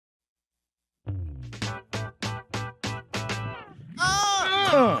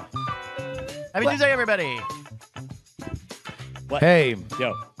Happy Tuesday, everybody. What? Hey,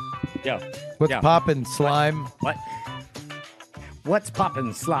 Yo. what's poppin', slime? What? What's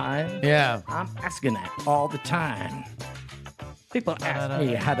poppin', slime? Yeah. I'm asking that all the time. People ask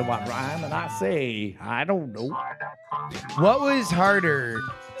me how do I rhyme, and I say, I don't know. What was harder,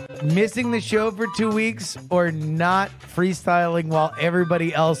 missing the show for 2 weeks or not freestyling while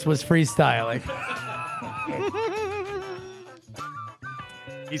everybody else was freestyling?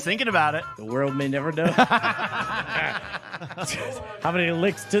 He's thinking about it. The world may never know. How many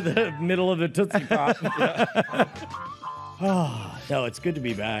licks to the middle of the Tootsie Pop? Oh, no, it's good to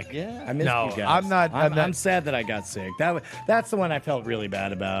be back. Yeah, I missed you guys. I'm sad that I got sick. That's the one I felt really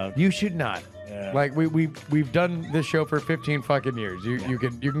bad about. You should not. Yeah. Like we've done this show for 15 fucking years. You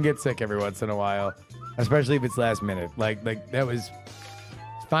can get sick every once in a while, especially if it's last minute. Like that was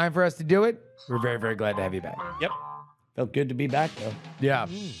it's fine for us to do it. We're very, very glad to have you back. Yep. Felt good to be back, though. Yeah.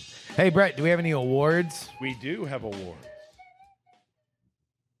 Hey, Brett, do we have any awards? We do have awards.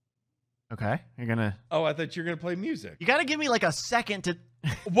 Okay, you're gonna. Oh, I thought you were gonna play music. You gotta give me like a second to.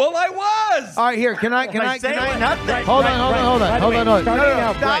 Well, I was. All right, here. Can I? Nothing. Hold on.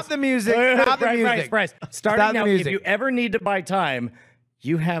 Out, Stop the music. Stop the music. Bryce. Starting Stop the out, music. if you ever need to buy time,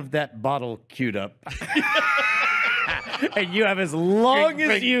 you have that bottle queued up. And you have as long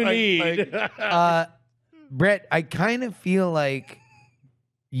as you need. Brett, I kind of feel like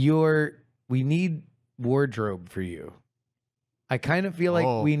we need wardrobe for you. I kind of feel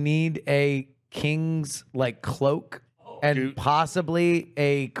like we need a king's like cloak and possibly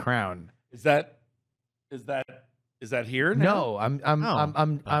a crown. Is that here now? No,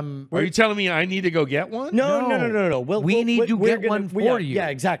 I'm Are you telling me I need to go get one? No. We need to get one for you. Yeah,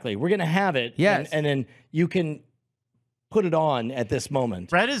 exactly. We're gonna have it. Yes. and then you can put it on at this moment.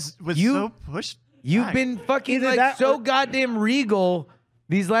 Brett was so pushed. You've back. been fucking Either like that so or- goddamn regal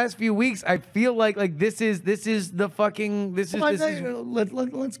these last few weeks. I feel like this is the fucking this is.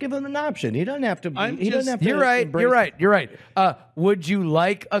 Let's give him an option. He doesn't have to. You're right. Would you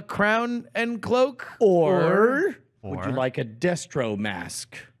like a crown and cloak, Or would you like a Destro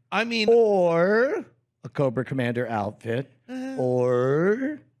mask? I mean, Or a Cobra Commander outfit?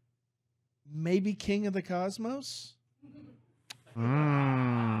 Or maybe King of the Cosmos?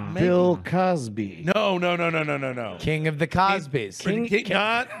 Mm. Maybe. Bill Cosby? No. King of the Cosbys?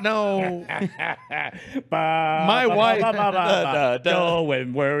 No. My My wife.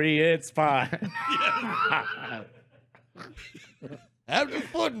 Don't worry, it's fine. Have your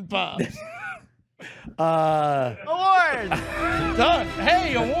pudding pops. Awards. Done.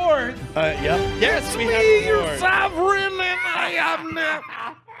 Hey, award. Yep. Yes, we have award. sovereign, and I am not.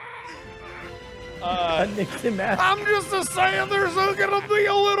 I'm just a saying there's gonna be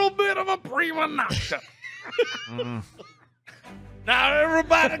a little bit of a prima nocta. Now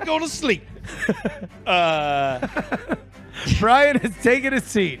everybody go to sleep. Brian has taken a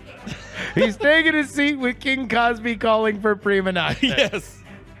seat. He's taking a seat with King Cosby calling for prima nocta. Yes.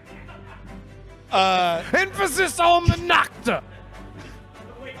 Emphasis on the nocta.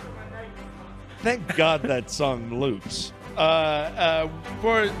 Thank God that song loops.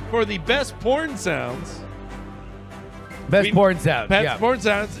 For the best porn sounds. Best porn sound. Best porn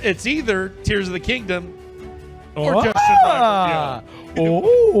sounds. It's either Tears of the Kingdom or Justin Bieber.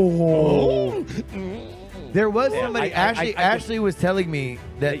 Oh. There was somebody. I Ashley was telling me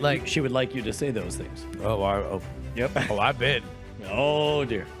that like she would like you to say those things. Yep. Oh, I've been. Oh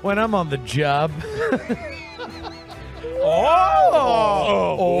dear. When I'm on the job.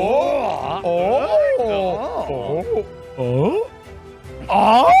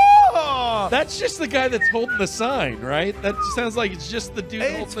 That's just the guy that's holding the sign, right? That sounds like it's just the dude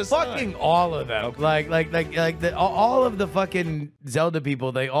holding the It's sign. fucking all of them. Like all of the fucking Zelda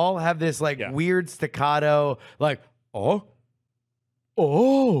people. They all have this like weird staccato. Like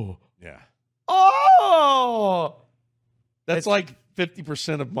Yeah. That's like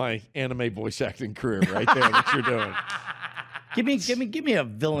 50% of my anime voice acting career right there that you're doing. Give me a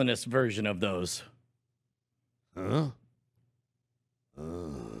villainous version of those. Huh?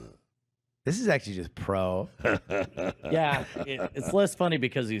 this is actually just pro. Yeah, it's less funny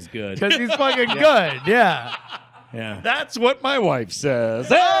because he's good. Because he's fucking good. Yeah. Yeah. That's what my wife says.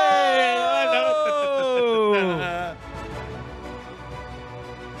 Hey!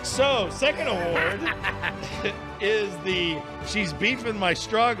 So, second award is the She's Beefing My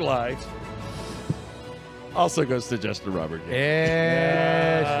Strong Life. Also goes to Justin Robert.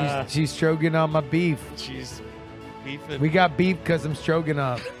 Yeah. She's stroking on my beef. She's beefing. We got beef because I'm stroking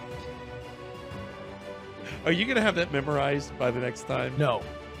up. Are you going to have that memorized by the next time? No.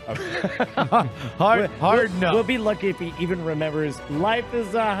 Hard no. We'll be lucky if he even remembers "Life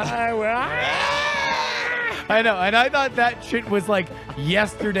is a Highway." I know, and I thought that shit was like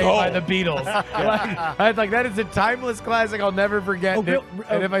yesterday by the Beatles. I was like, that is a timeless classic I'll never forget.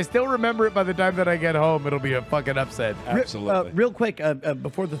 And if I still remember it by the time that I get home, it'll be a fucking upset. Absolutely. Real quick,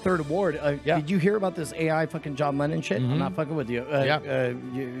 before the third award, did you hear about this AI fucking John Lennon shit? I'm not fucking with you.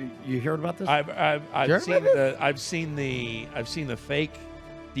 You heard about this? I've seen the fake,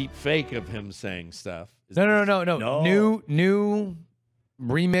 deep fake of him saying stuff. No. New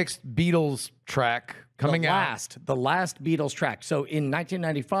remixed Beatles track coming out. The last Beatles track. So in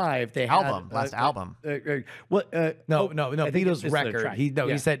 1995, they album. had Last album. Beatles record. He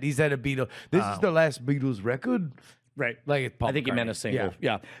said a Beatles. This is the last Beatles record. Right. Like it's Paul I think he McCartney. meant a single.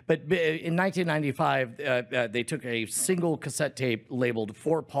 Yeah. But in 1995, they took a single cassette tape labeled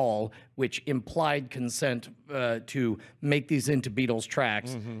For Paul, which implied consent to make these into Beatles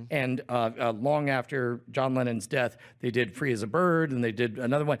tracks. And long after John Lennon's death, they did Free as a Bird and they did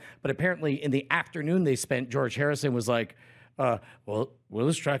another one. But apparently in the afternoon they spent, George Harrison was like, well,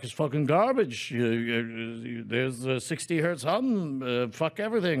 this track is fucking garbage. There's a 60 hertz hum. Fuck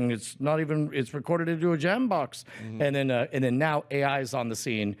everything. It's not even. It's recorded into a jam box. And then now AI is on the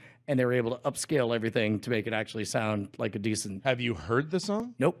scene, and they're able to upscale everything to make it actually sound like a decent. Have you heard the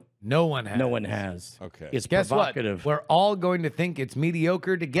song? Nope. No one has. No one has. Okay. It's Guess provocative. what? We're all going to think it's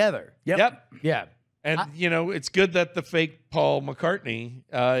mediocre together. Yep. Yeah. And it's good that the fake Paul McCartney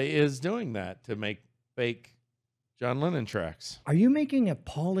is doing that to make fake John Lennon tracks. Are you making a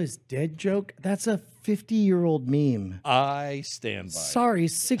Paul is dead joke? That's a 50-year-old meme. I stand by. Sorry,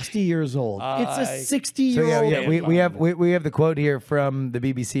 60 years old. It's a 60-year-old. So we have the quote here from the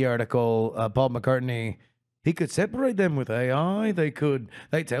BBC article. Paul McCartney. He could separate them with AI. They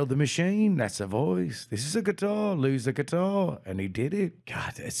tell the machine that's a voice. This is a guitar. Lose the guitar, and he did it.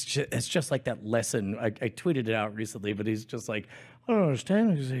 God, it's just like that lesson. I tweeted it out recently, but he's just like, I don't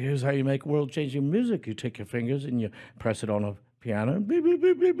understand. Here's how you make world-changing music. You take your fingers and you press it on a piano. Bleep, bleep,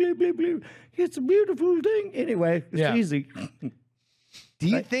 bleep, bleep, bleep, bleep, bleep. It's a beautiful thing. Anyway, it's easy. Do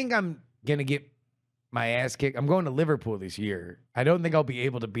you think I'm gonna get my ass kicked? I'm going to Liverpool this year. I don't think I'll be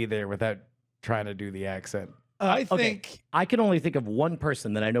able to be there without trying to do the accent. I think I can only think of one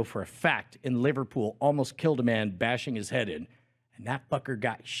person that I know for a fact in Liverpool almost killed a man bashing his head in, and that fucker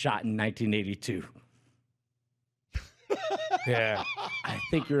got shot in 1982. Yeah. I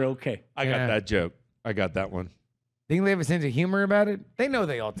think you're okay. I got that joke. I got that one. Think they have a sense of humor about it? They know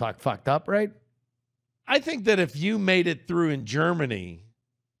they all talk fucked up, right? I think that if you made it through in Germany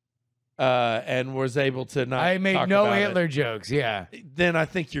and was able to not I made talk no about Hitler jokes, yeah. then I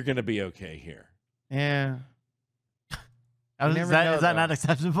think you're going to be okay here. Yeah. Is that not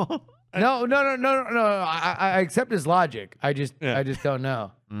acceptable? No. I accept his logic. I just don't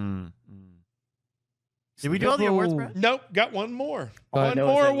know. Did we do all the awards, Brett? Nope, got one more. One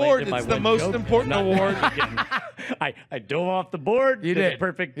more award. It's the most important award. I dove off the board. You did.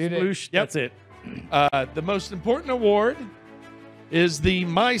 Perfect You did. sploosh. Yep. That's it. The most important award is the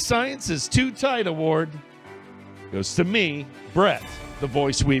My Science is Too Tight award. Goes to me, Brett, the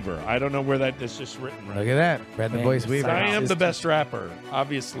voice weaver. I don't know where that is just written right. Look at that. Brett the voice weaver. I am the best rapper.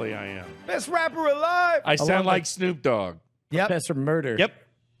 Obviously, I am. Best rapper alive. I sound like Snoop Dogg. Yep. Professor Murder. Yep.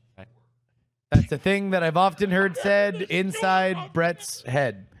 That's the thing that I've often heard said inside Brett's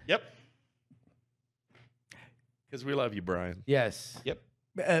head. Yep. Because we love you, Brian. Yes. Yep.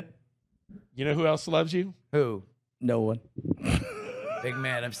 You know who else loves you? Who? No one. Big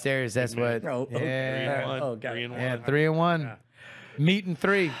man upstairs. That's what. Oh, yeah. 3-1. Oh, God. 3-1. Yeah, 3-1. Meet in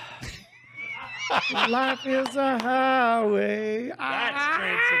 3. Life is a highway. That's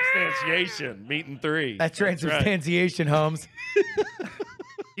transubstantiation. Meeting 3. That's transubstantiation, Holmes.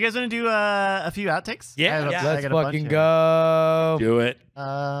 You guys want to do a few outtakes? Yeah. Let's fucking go. Do it.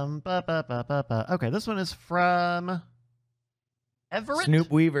 Okay, this one is from Everett. Snoop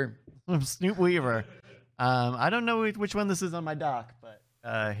Weaver. From Snoop Weaver. I don't know which one this is on my doc, but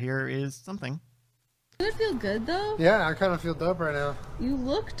here is something. Does it feel good though? Yeah, I kind of feel dope right now. You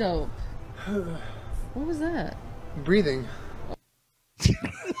look dope. What was that? Breathing.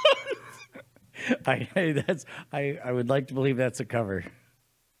 I would like to believe that's a cover.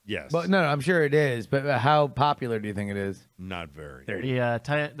 Yes. But no, I'm sure it is. But how popular do you think it is? Not very.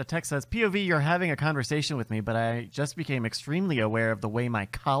 The text says, POV, you're having a conversation with me, but I just became extremely aware of the way my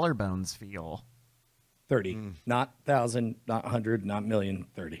collarbones feel. 30. Not 1,000, not 100, not million,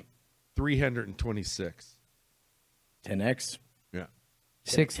 30. 326. 10x. Yeah.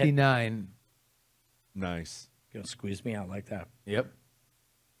 69. Nice. Gonna squeeze me out like that. Yep.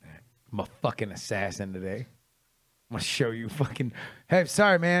 I'm a fucking assassin today. I'm gonna show you fucking. Hey,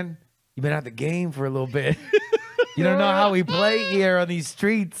 sorry, man. You've been out the game for a little bit. You don't know how we play here on these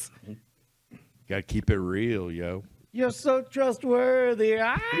streets. Gotta keep it real, yo. You're so trustworthy.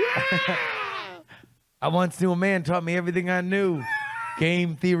 I once knew a man taught me everything I knew.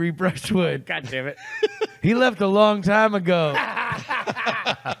 Game theory, Brushwood. God damn it. He left a long time ago.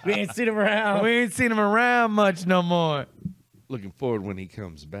 We ain't seen him around. We ain't seen him around much no more. Looking forward when he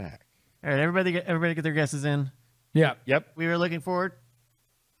comes back. All right, everybody get their guesses in. Yeah. Yep. We were looking forward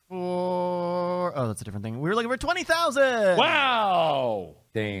for. Oh, that's a different thing. We were looking for 20,000. Wow.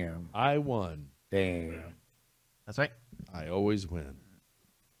 Damn. I won. Damn. That's right. I always win.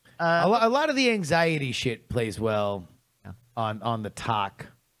 A lot of the anxiety shit plays well on the talk.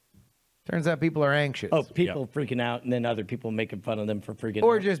 Turns out people are anxious. Oh, people freaking out, and then other people making fun of them for freaking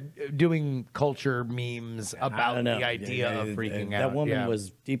Or out. just doing culture memes I about don't know. the idea of freaking out. That woman Yeah.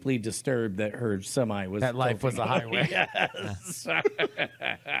 was deeply disturbed that her semi was. That life was a highway. Yes.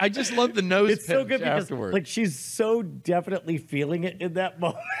 I just love the nose It's so pinch good because afterward. like she's so definitely feeling it in that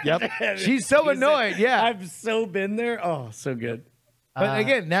moment. Yep. She's so annoyed, yeah. I've so been there. Oh, so good. But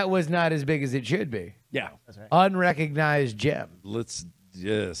again, that was not as big as it should be. Yeah. Unrecognized gem. Let's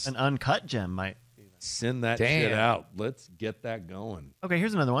just An uncut gem might. send that Damn. shit out. Let's get that going. Okay,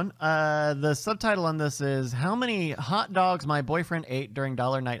 here's another one. The subtitle on this is "How many hot dogs my boyfriend ate during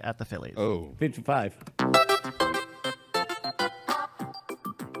dollar night at the Phillies." Oh. 55. Oh,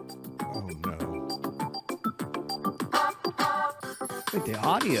 no. Wait, the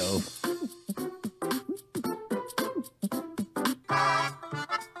audio.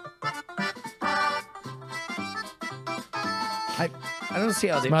 I don't see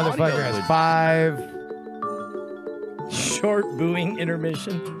how the Motherfucker audio has would- 5, short booing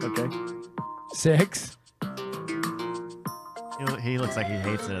intermission. Okay. 6. He looks like he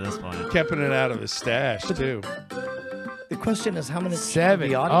hates it at this point. Keeping it out of his stash, too. The question is how many 7.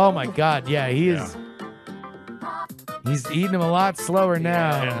 the audio? Oh my God. Yeah, he is. He's eating them a lot slower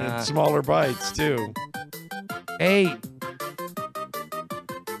now. And in smaller bites, too. 8.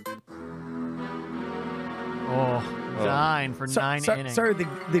 Oh, 9 for 9 innings. Sorry,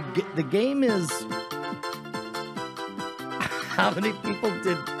 the game is how many people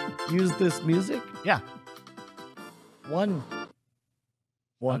did use this music? Yeah. One.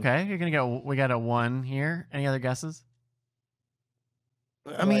 Okay, you're gonna get. We got a 1 here. Any other guesses?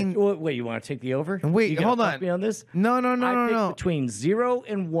 I mean, wait, you want to take the over? Wait, You gonna hold fuck on. me on this? no. I picked No. between 0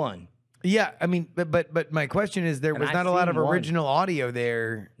 and 1. Yeah, I mean, but my question is, there And was I've not a lot of seen 1. original audio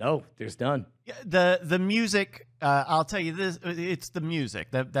there. No, there's none. Yeah, the music. I'll tell you this. It's the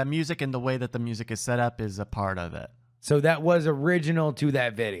music. That music and the way that the music is set up is a part of it. So that was original to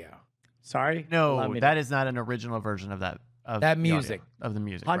that video. Sorry. Allow No, me that is not an original version of that. Of That the audio, music. of the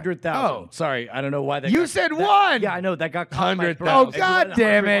music. right. 100,000. Oh. Sorry, I don't know why that. You got- said that- 1. Yeah, I know that got caught. in my 100,000. throat. Oh, God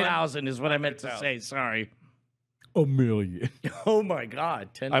damn it. 100,000 is what I meant to say. Sorry. A million. Oh my God.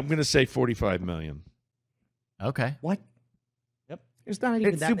 10. I'm going to say 45 million. Okay. What? Yep. There's not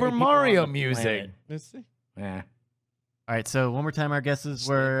even It's that Super many people Mario on the music. planet. Let's see. Yeah. All right. So one more time, our guesses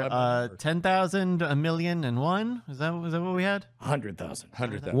Slip were my number. 10,000, a million, and 1. Is that what we had? 100,000.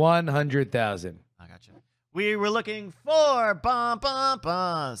 100,000. 100,000. I got you. We were looking for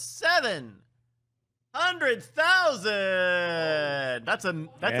 700,000. That's a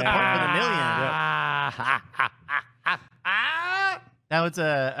point for the million. That was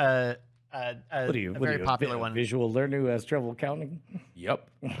a What are you? very popular one. Visual learner who has trouble counting. Yep.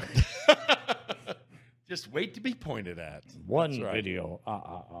 Just wait to be pointed at. One That's right. video.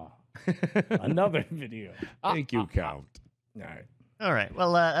 Another video. Thank you, Count. All right. All right.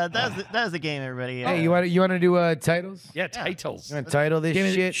 Well, that was the game, everybody. Hey, you want to do titles? Yeah, titles. You want to title this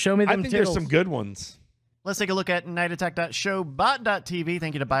shit? Show me I them think there's tittles. some good ones. Let's take a look at nightattack.showbot.tv.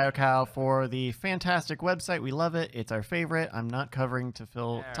 Thank you to BioCow for the fantastic website. We love it. It's our favorite. I'm not covering to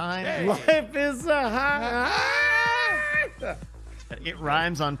fill time. Life is a high. It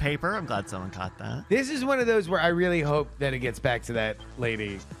rhymes on paper. I'm glad someone caught that. This is one of those where I really hope that it gets back to that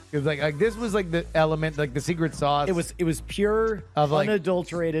lady. It was like this was like the element, like the secret sauce. It was pure, Of, like-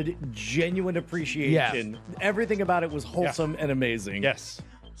 unadulterated, genuine appreciation. Everything about it was wholesome and amazing. Yes.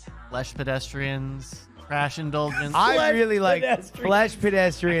 Flesh pedestrians, crash indulgence. I Flesh really like Pedestrians. Flesh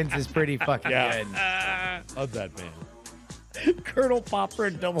Pedestrians is pretty fucking Yeah. good. Love that man. Colonel Popper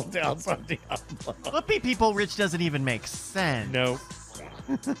and Double Downs on Diablo. Flippy People Rich doesn't even make sense. No.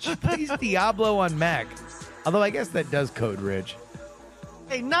 She plays Diablo on Mac. Although I guess that does code rich.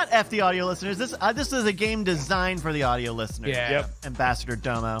 Hey, not F the audio listeners. This is a game designed for the audio listeners. Yeah. Yep. Ambassador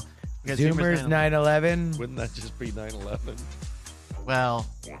Domo. Because Zoomers 9/11. Wouldn't that just be 9/11? Well,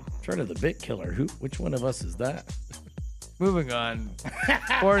 Turn of the Bit Killer. Which one of us is that? Moving on.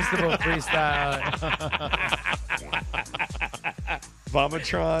 Forcible freestyle.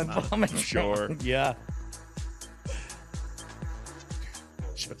 Vomitron. Sure. Yeah.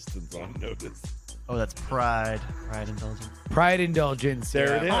 Justin's on notice. Oh, that's Pride. Pride Indulgence. Pride indulgence.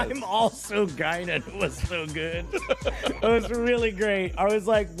 There it is. I'm also Guinan. It was so good. It was really great. I was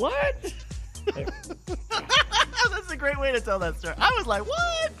like, what? That's a great way to tell that story. I was like,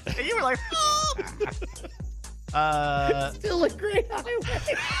 what? And you were like, oh. Still a great highway.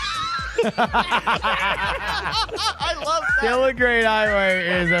 I love that. Still a Great Highway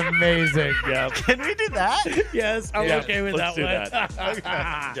is amazing. Yeah. Can we do that? Yes, I'm okay with let's that do one.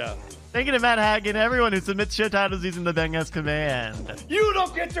 that. Yeah. Thank you to Matt Hagen, everyone who submits show titles using the Bang Us command. You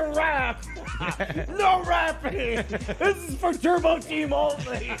don't get to rap. No rapping. This is for Turbo Team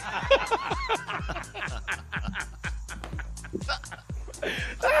only.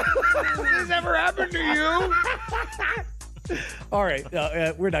 This ever happened to you? All right,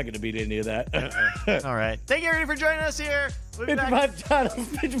 we're not going to beat any of that. All right. Thank you, everybody, for joining us here. We'll be back. 55 titles,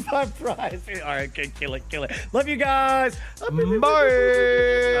 55 prize. All right, okay, kill it. Love you guys.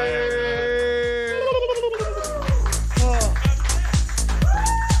 Bye.